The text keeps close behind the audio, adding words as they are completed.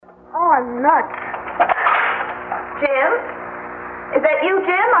I'm nuts. Jim? Is that you,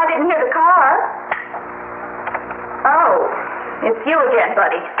 Jim? I didn't hear the car. Oh, it's you again,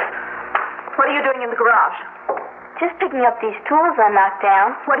 buddy. What are you doing in the garage? Just picking up these tools I knocked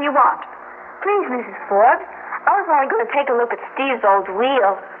down. What do you want? Please, Mrs. Forbes. I was only going to take a look at Steve's old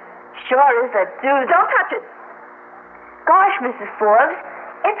wheel. Sure is a doozy. Don't touch it. Gosh, Mrs. Forbes,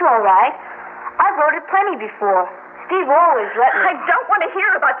 it's all right. I've rode it plenty before. Steve always let me. I don't want to hear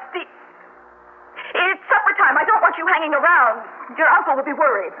about Steve. It's supper time. I don't want you hanging around. Your uncle will be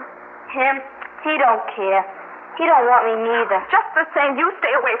worried. Him? He don't care. He don't want me neither. Just the same, you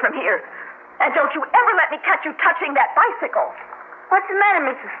stay away from here. And don't you ever let me catch you touching that bicycle. What's the matter,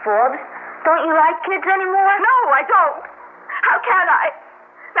 Mrs. Forbes? Don't you like kids anymore? No, I don't. How can I?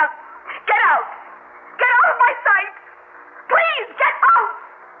 Now, get out. Get out of my sight. Please, get out.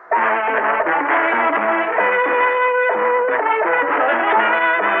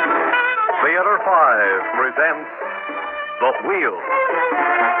 Theater 5 presents The Wheel.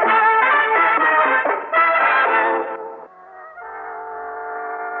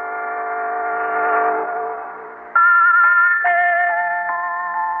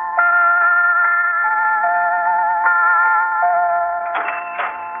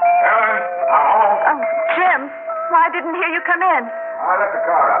 I didn't hear you come in. I left the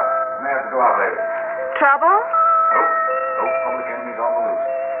car out. May have to go out later. Trouble? Nope. No public enemies on the loose.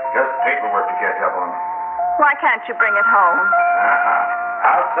 Just paperwork to catch up on. Why can't you bring it home?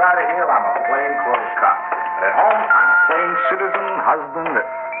 Outside of here, I'm a plainclothes cop. But at home, I'm a plain citizen, husband.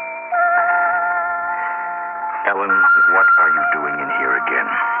 Ellen, what are you doing in here again?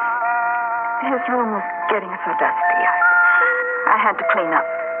 His room was getting so dusty. I had to clean up.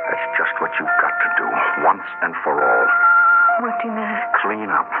 That's just what you've got to do, once and for all. What do you mean? Clean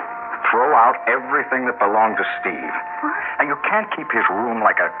up. Throw out everything that belonged to Steve. What? And you can't keep his room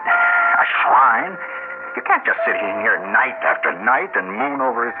like a shrine. You can't just sit in here night after night and moon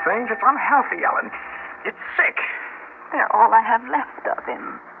over his things. It's unhealthy, Ellen. It's sick. They're all I have left of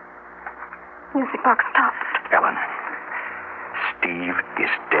him. Music box stopped. Ellen, Steve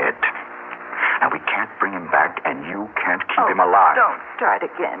is dead. And we can't bring him back, and you can't keep him alive. Don't start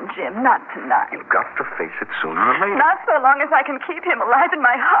again, Jim. Not tonight. You've got to face it sooner or later. Not so long as I can keep him alive in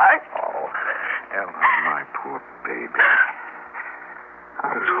my heart. Oh, Ellen, my poor baby.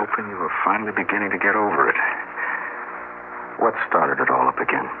 I was hoping you were finally beginning to get over it. What started it all up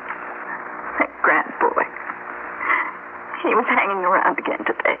again? That Grant boy. He was hanging around again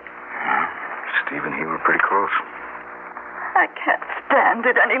today. Steve and he were pretty close. I can't stand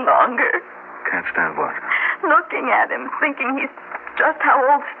it any longer. Can't stand what? Looking at him, thinking he's just how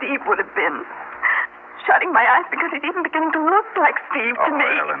old Steve would have been. Shutting my eyes because he's even beginning to look like Steve to me.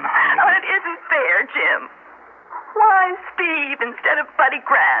 Ellen, Oh, it isn't fair, Jim. Why Steve instead of Buddy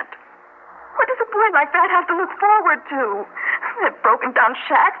Grant? What does a boy like that have to look forward to? That broken down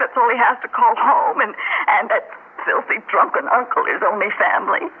shack, that's all he has to call home. And that filthy drunken uncle is only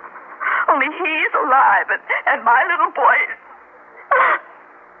family. Only he's alive, and my little boy...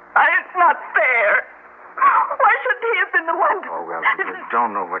 It's not fair. Why shouldn't he have been the one to... Oh, well, you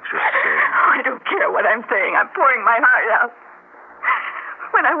don't know what you're saying. I don't care what I'm saying. I'm pouring my heart out.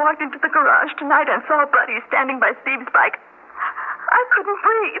 When I walked into the garage tonight and saw Buddy standing by Steve's bike, I couldn't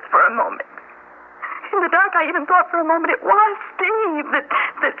breathe for a moment. In the dark, I even thought for a moment it was Steve, that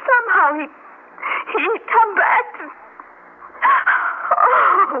somehow he'd come back to...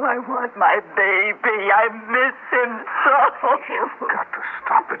 Oh, I want my baby. I miss him so. You've got to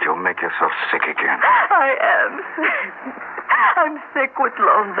stop it. You'll make yourself sick again. I am sick. I'm sick with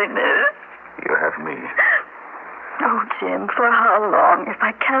loneliness. You have me. Oh, Jim, for how long if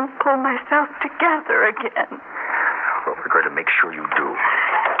I can't pull myself together again? Well, we're going to make sure you do.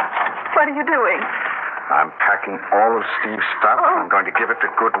 What are you doing? I'm packing all of Steve's stuff. Oh. I'm going to give it to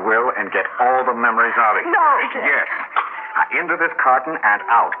Goodwill and get all the memories out of it. No, Jim. Yes. Into this carton and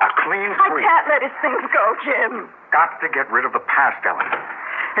out. A clean sweep. I can't let his things go, Jim. Got to get rid of the past, Ellen.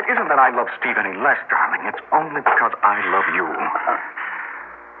 It isn't that I love Steve any less, darling. It's only because I love you.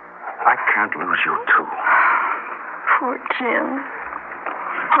 I can't lose you, too. Poor Jim.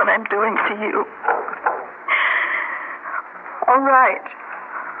 What I'm doing to you. All right.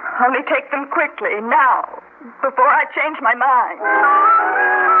 Only take them quickly, now, before I change my mind.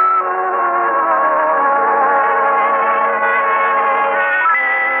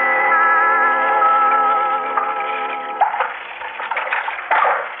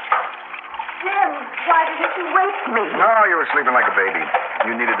 Why didn't you wake me? No, you were sleeping like a baby.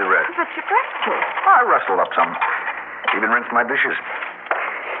 You needed the rest. But your breakfast. I rustled up some. Even rinsed my dishes.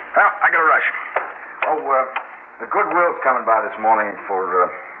 Well, I got a rush. The Goodwill's coming by this morning for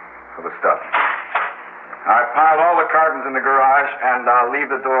the piled all the cartons in the garage, and I'll leave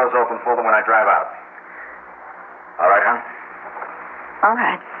the doors open for them when I drive out. All right, hon? All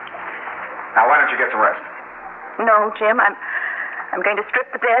right. Now, why don't you get some rest? No, Jim, I'm going to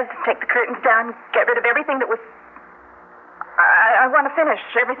strip the beds, take the curtains down, get rid of everything that was... I want to finish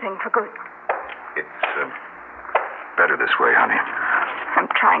everything for good. It's better this way, honey. I'm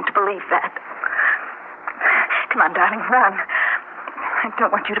trying to believe that. Come on, darling, run. I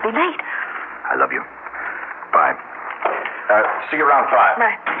don't want you to be late. I love you. Bye. See you around 5.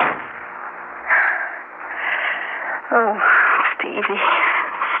 Right. Oh, Stevie.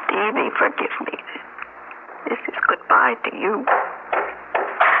 Stevie, forgive me. This is goodbye to you.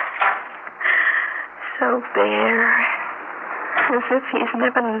 So bare. As if he's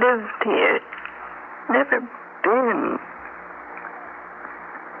never lived here. Never been.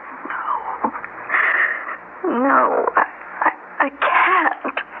 No, I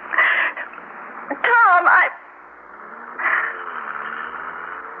can't. Tom,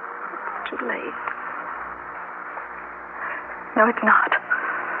 Too late. No, it's not.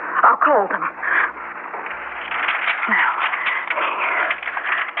 I'll call them. Now,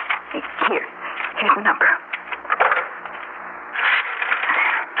 here's the number.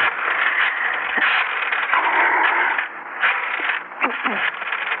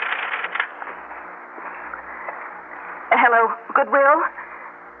 Hello, Goodwill.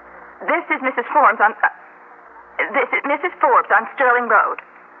 This is Mrs. Forbes on... this is Mrs. Forbes on Sterling Road.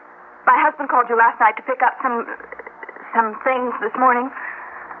 My husband called you last night to pick up some things this morning.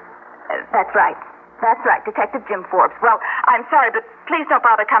 That's right. That's right, Detective Jim Forbes. Well, I'm sorry, but please don't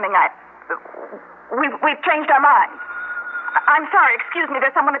bother coming. We've changed our minds. I'm sorry. Excuse me.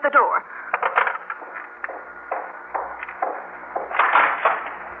 There's someone at the door.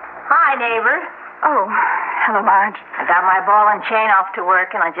 Hi, neighbor. Oh, hello, Marge. I got my ball and chain off to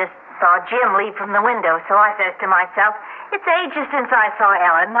work, and I just saw Jim leave from the window, so I says to myself, it's ages since I saw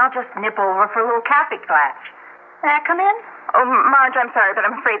Ellen, and I'll just nip over for a little coffee class. May I come in? Oh, Marge, I'm sorry, but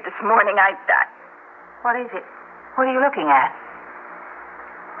I'm afraid this morning What is it? What are you looking at?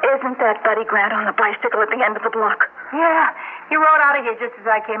 Isn't that Buddy Grant on the bicycle at the end of the block? Yeah, he rode out of here just as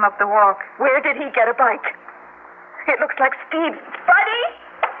I came up the walk. Where did he get a bike? It looks like Steve. Buddy!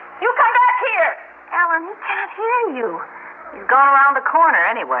 You come back here! Ellen, he can't hear you. He's gone around the corner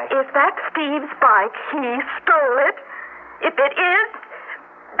anyway. If that's Steve's bike, he stole it. If it is,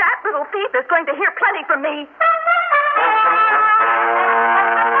 that little thief is going to hear plenty from me.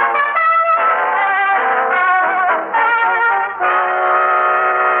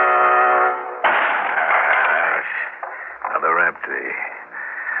 Another empty.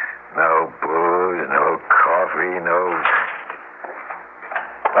 No booze, no coffee, no...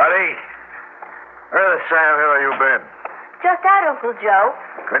 Buddy, where the Sam Hill have you been? Just out, Uncle Joe.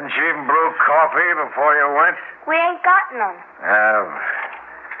 Couldn't you even brew coffee before you went? We ain't got none.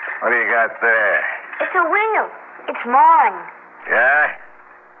 What do you got there? It's a wheel. It's mine. Yeah?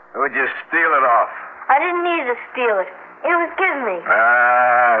 Who'd you steal it off? I didn't need to steal it. It was given me.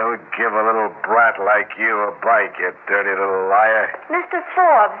 Who'd give a little brat like you a bike, you dirty little liar? Mr.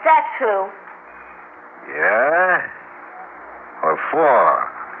 Forbes, that's who. Yeah? What for?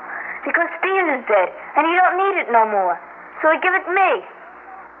 Because Steve is dead, and he don't need it no more. So he give it me.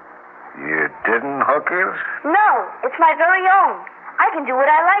 You didn't hook it? No, it's my very own. I can do what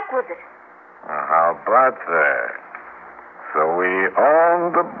I like with it. Well, how about that? So we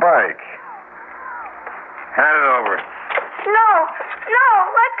own the bike. Hand it over. No,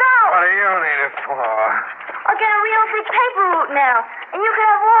 let go. What do you need it for? I'll get a real big paper route now, and you can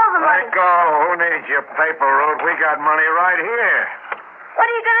have all the money. Let go. Who needs your paper route? We got money right here. What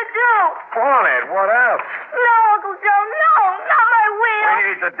are you going to do? Pawn it. What else? No, Uncle Joe, no, not my wheel. We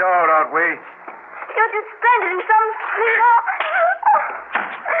need the dough, don't we? You'll just spend it in some sweetheart.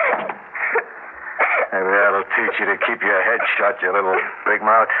 Maybe that'll teach you to keep your head shut, you little big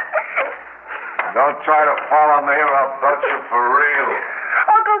mouth. Don't try to follow me or I'll bust you for real.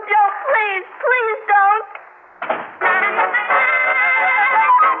 Uncle Joe, please don't.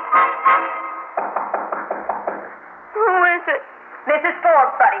 Who is it? Mrs.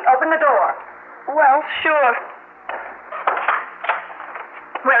 Forbes, Buddy. Open the door. Well, sure.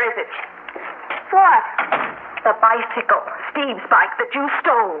 Where is it? What? The bicycle. Steve's bike that you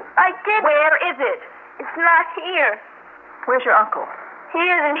stole. I did. Where is it? It's not here. Where's your uncle? He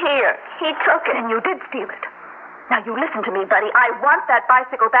isn't here. He took it. And you did steal it. Now, you listen to me, Buddy. I want that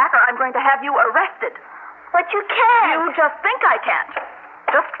bicycle back or I'm going to have you arrested. But you can't. You just think I can't.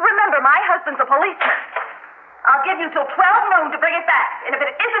 Just remember, my husband's a policeman. I'll give you till 12 noon to bring it back. And if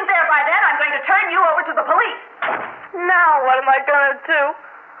it isn't there by then, I'm going to turn you over to the police. Now what am I going to do?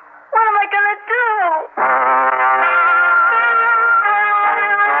 What am I going to do?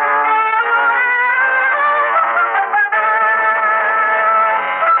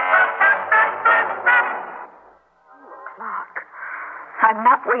 I'm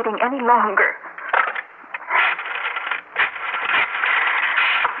not waiting any longer.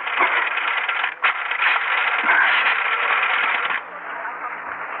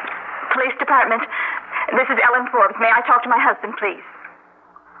 Police Department. This is Ellen Forbes. May I talk to my husband, please?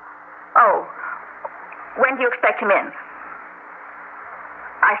 Oh. When do you expect him in?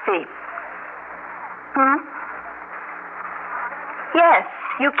 I see. Yes,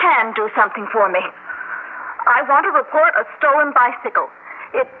 you can do something for me. I want to report a stolen bicycle.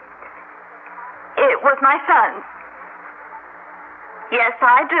 It was my son's. Yes,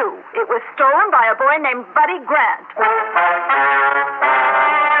 I do. It was stolen by a boy named Buddy Grant.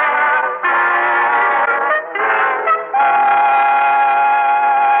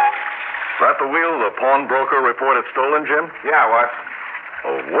 At the wheel, the pawnbroker reported stolen, Jim? Yeah, what?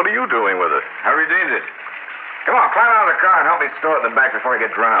 Oh, what are you doing with it? I redeemed it. Come on, climb out of the car and help me store it in the back before I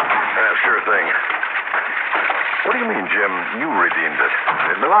get drowned. Sure thing. What do you mean, Jim? You redeemed it?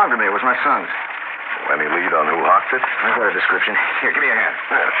 It belonged to me. It was my son's. Any lead on who hawked it? I got a description. Here, give me a hand.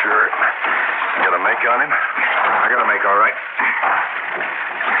 Yeah, sure. You got a make on him? I got a make, all right.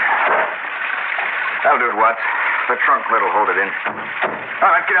 That'll do it, Watts. The trunk lid will hold it in. All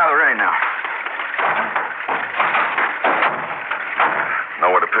right, let's get out of the rain now. Know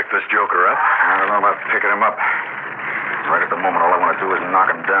where to pick this joker up? I don't know about picking him up. Right at the moment, all I want to do is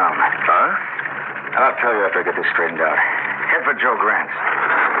knock him down. Huh? And I'll tell you after I get this straightened out. Head for Joe Grant's.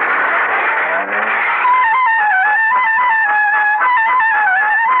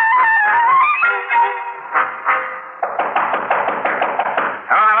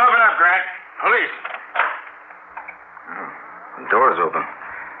 Come on, open up, Grant. Police. Oh, the door's open.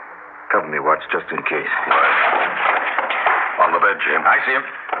 Cover me, Watts, just in case. Right. On the bed, Jim. I see him.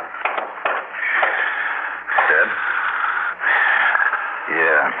 Dead?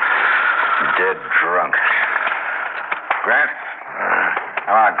 Yeah. Dead drunk. Grant?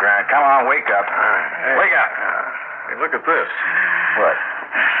 Come on, Grant. Come on, wake up. Wake up. Hey, look at this. What?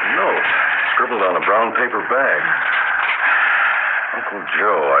 A note scribbled on a brown paper bag. Uncle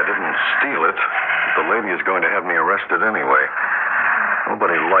Joe, I didn't steal it. The lady is going to have me arrested anyway.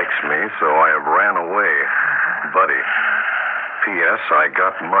 Nobody likes me, so I have ran away. Buddy. P.S. I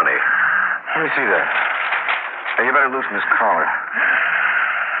got money. Let me see that. Hey, you better loosen this collar.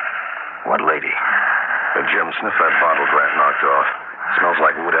 What lady? Jim, sniff that bottle Grant knocked off. Smells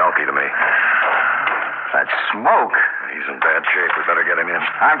like wood alky to me. That smoke. He's in bad shape. We better get him in.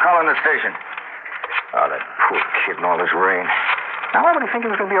 I'm calling the station. Oh, that poor kid in all this rain. Now, why would he think he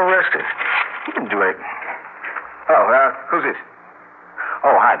was going to be arrested? He didn't do it. Oh, who's this?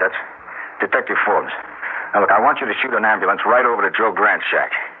 Oh, hi, that's Detective Forbes. Now, look, I want you to shoot an ambulance right over to Joe Grant's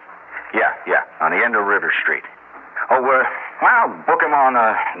shack. Yeah, on the end of River Street. Oh, well, book him on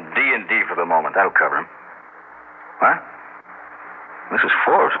D&D for the moment. That'll cover him. What? Mrs.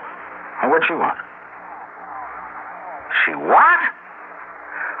 Forbes? Well, what'd she want? She what?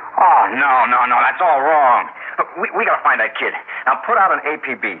 Oh, no, that's all wrong. Look, we gotta find that kid. Now, put out an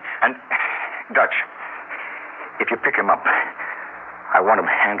APB. And, Dutch, if you pick him up, I want him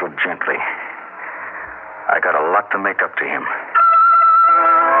handled gently. I got a lot to make up to him.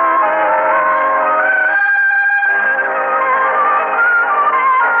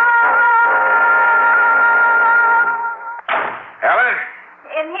 Ellen?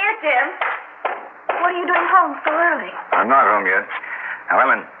 In here, Jim. What are you doing home so early? I'm not home yet. Now,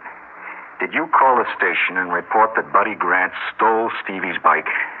 Ellen, did you call the station and report that Buddy Grant stole Stevie's bike?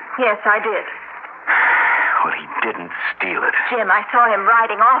 Yes, I did. Well, he didn't steal it. Jim, I saw him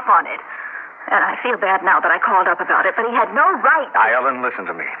riding off on it. And I feel bad now that I called up about it, but he had no right. Now, Ellen, listen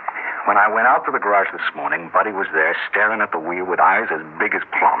to me. When I went out to the garage this morning, Buddy was there staring at the wheel with eyes as big as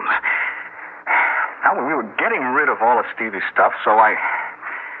plums. Now, we were getting rid of all of Stevie's stuff, so I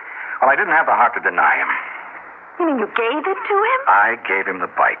didn't have the heart to deny him. You mean you gave it to him? I gave him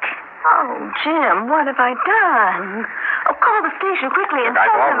the bike. Oh, Jim, what have I done? Oh, call the station quickly and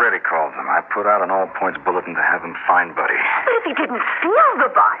I've tell them. already called them. I put out an all-points bulletin to have him find Buddy. But if he didn't steal the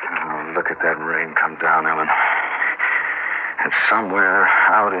bike. Oh, look at that rain come down, Ellen. And somewhere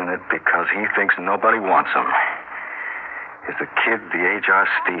out in it, because he thinks nobody wants him, is the kid the age our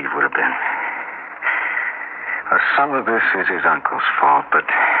Steve would have been. Some of this is his uncle's fault, but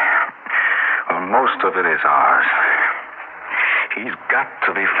most of it is ours. He's got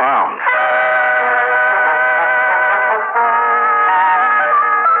to be found.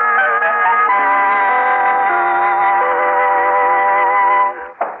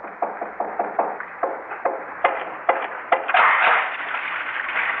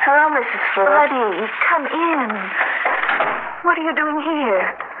 Hello, Mrs. Forbes. Buddy, come in. What are you doing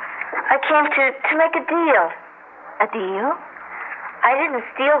here? I came to make a deal. A deal? I I didn't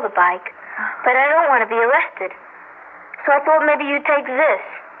steal the bike, but I don't want to be arrested. So I thought maybe you'd take this.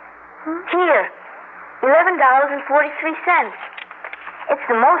 Here, $11.43. It's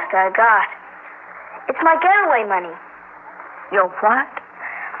the most I got. It's my getaway money. Your what?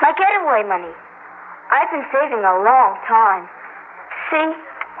 My getaway money. I've been saving a long time. See,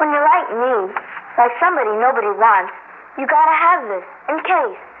 when you're like me, like somebody nobody wants, you gotta have this, in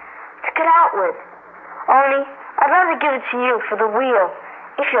case, to get out with. Only, I'd rather give it to you for the wheel,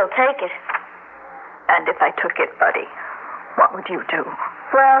 if you'll take it. And if I took it, Buddy, what would you do?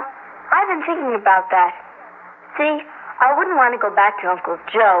 Well, I've been thinking about that. See, I wouldn't want to go back to Uncle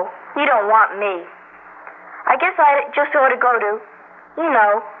Joe. He don't want me. I guess I just ought to go to,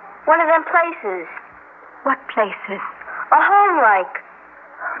 one of them places. What places? A home like.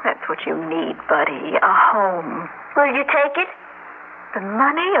 That's what you need, Buddy, a home. Will you take it? The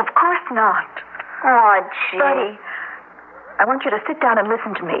money? Of course not. Oh, gee. Buddy, I want you to sit down and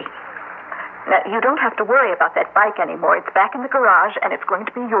listen to me. Now, you don't have to worry about that bike anymore. It's back in the garage, and it's going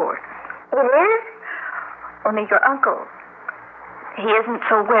to be yours. It is? Only your uncle, he isn't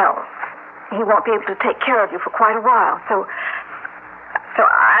so well. He won't be able to take care of you for quite a while. So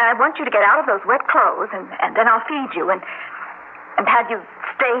I want you to get out of those wet clothes, and then I'll feed you and have you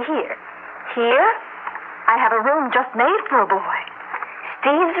stay here. Here? I have a room just made for a boy.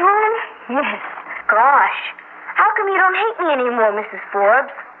 Steve's room? Yes. Gosh, how come you don't hate me anymore, Mrs.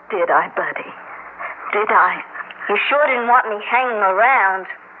 Forbes? Did I, Buddy? Did I? You sure didn't want me hanging around.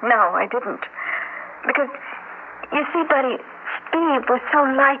 No, I didn't. Because, you see, Buddy, Steve was so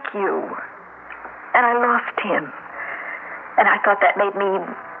like you. And I lost him. And I thought that made me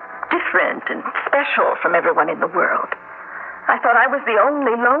different and special from everyone in the world. I thought I was the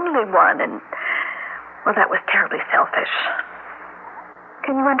only lonely one, and, well, that was terribly selfish.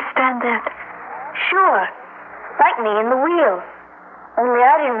 Can you understand that? Sure. Like me in the wheel. Only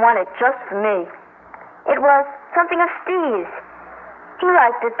I didn't want it just for me. It was something of Steve's. He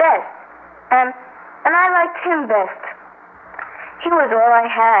liked it best. And I liked him best. He was all I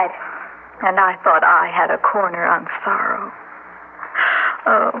had. And I thought I had a corner on sorrow.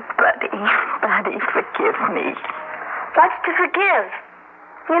 Oh, Buddy, forgive me. What's to forgive?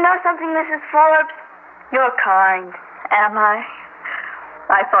 You know something, Mrs. Forbes? You're kind. Am I?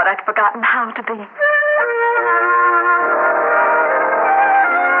 I thought I'd forgotten how to be.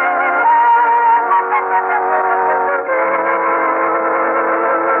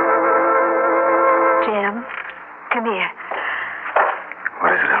 Jim, come here.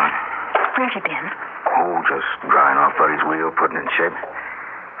 What is it, Ellen? Where have you been? Oh, just drying off Buddy's wheel, putting it in shape.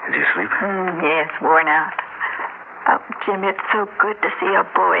 Did you sleep? Yes, worn out. Oh, Jim, it's so good to see a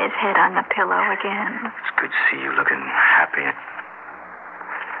boy's head on the pillow again. It's good to see you looking happy.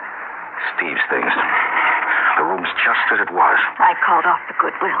 Steve's things. The room's just as it was. I called off the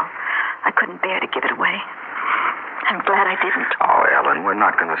Goodwill. I couldn't bear to give it away. I'm glad I didn't. Oh, Ellen, we're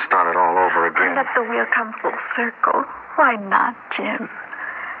not going to start it all over again. Let the wheel come full circle. Why not, Jim?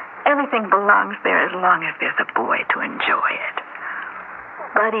 Everything belongs there as long as there's a boy to enjoy it.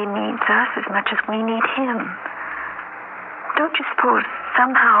 Buddy needs us as much as we need him. Don't you suppose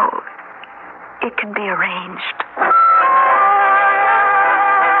somehow it can be arranged?